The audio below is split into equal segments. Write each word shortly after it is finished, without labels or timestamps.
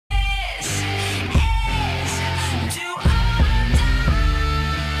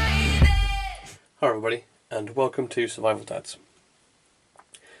Hi everybody, and welcome to Survival Dads.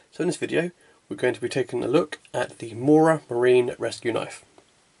 So in this video we're going to be taking a look at the Mora Marine rescue knife.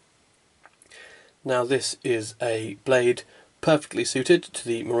 Now this is a blade perfectly suited to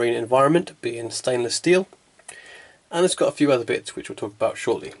the marine environment, being stainless steel, and it's got a few other bits which we'll talk about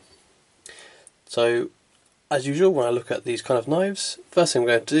shortly. So as usual, when I look at these kind of knives, first thing I'm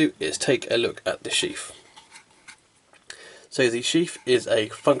going to do is take a look at the sheath. So the sheath is a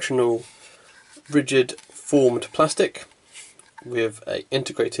functional rigid formed plastic with an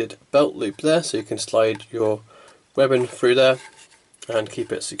integrated belt loop there, so you can slide your weapon through there and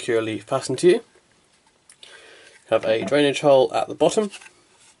keep it securely fastened to you. Have a drainage hole at the bottom,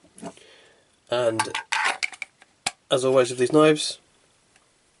 and as always with these knives,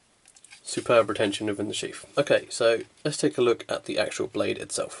 superb retention within the sheath. Okay, so let's take a look at the actual blade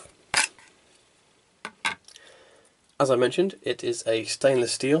itself. As I mentioned, it is a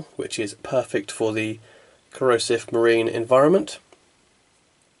stainless steel, which is perfect for the corrosive marine environment.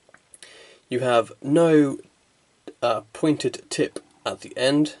 You have no pointed tip at the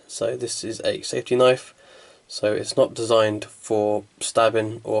end, so this is a safety knife, so it's not designed for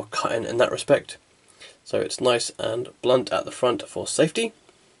stabbing or cutting in that respect. So it's nice and blunt at the front for safety.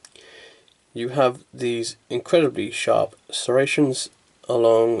 You have these incredibly sharp serrations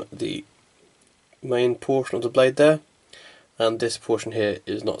along the main portion of the blade there, and this portion here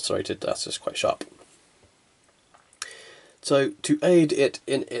is not serrated, that's just quite sharp. So to aid it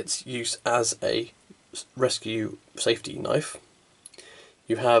in its use as a rescue safety knife,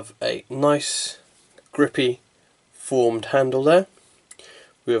 you have a nice grippy formed handle there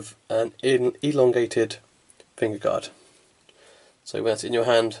with an elongated finger guard. So when it's in your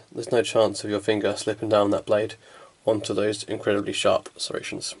hand, there's no chance of your finger slipping down that blade onto those incredibly sharp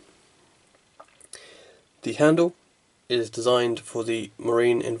serrations. The handle is designed for the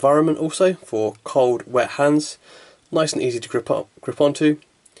marine environment also, for cold, wet hands. Nice and easy to grip onto.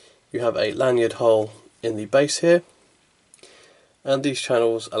 You have a lanyard hole in the base here, and these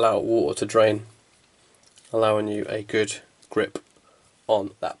channels allow water to drain, allowing you a good grip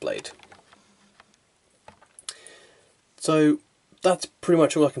on that blade. So that's pretty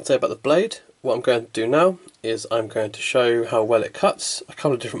much all I can say about the blade. What I'm going to do now is I'm going to show how well it cuts a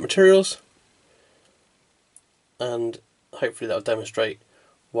couple of different materials, and hopefully that will demonstrate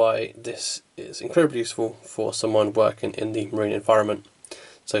why this is incredibly useful for someone working in the marine environment.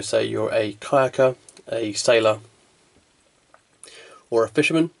 So say you're a kayaker, a sailor, or a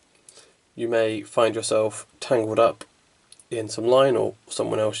fisherman. You may find yourself tangled up in some line, or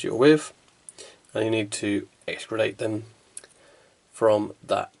someone else you're with, and you need to extricate them from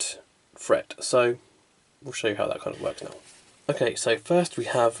that threat. So we'll show you how that kind of works now. Okay, so first we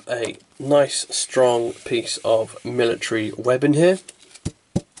have a nice strong piece of military webbing here.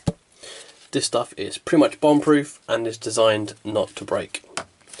 This stuff is pretty much bomb proof and is designed not to break.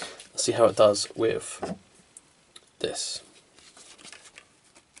 Let's see how it does with this.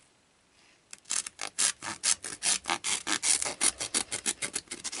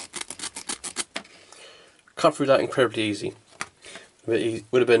 Cut through that incredibly easy. It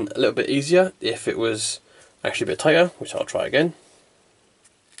would have been a little bit easier if it was actually a bit tighter, which I'll try again.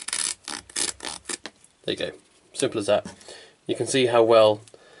 There you go, simple as that. You can see how well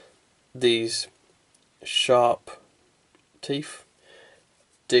these sharp teeth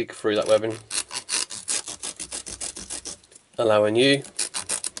dig through that webbing, allowing you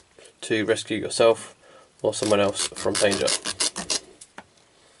to rescue yourself or someone else from danger.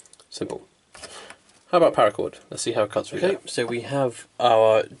 Simple. How about paracord? Let's see how it cuts through. Okay, so we have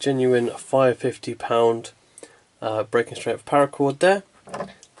our genuine 550 pound breaking strength paracord there.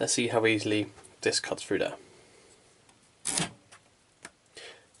 Let's see how easily this cuts through there.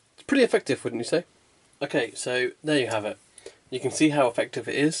 It's pretty effective, wouldn't you say? Okay, so there you have it. You can see how effective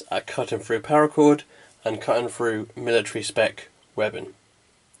it is at cutting through paracord and cutting through military spec webbing.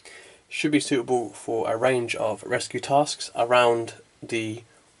 Should be suitable for a range of rescue tasks around the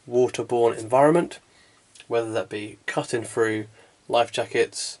waterborne environment, whether that be cutting through life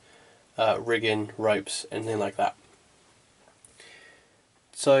jackets, rigging, ropes, anything like that.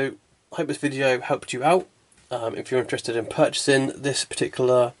 So I hope this video helped you out. If you're interested in purchasing this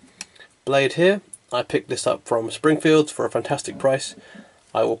particular blade here, I picked this up from Springfield's for a fantastic price.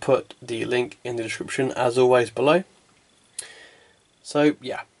 I will put the link in the description as always below. So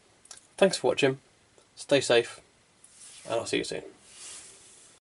yeah, thanks for watching, stay safe, and I'll see you soon.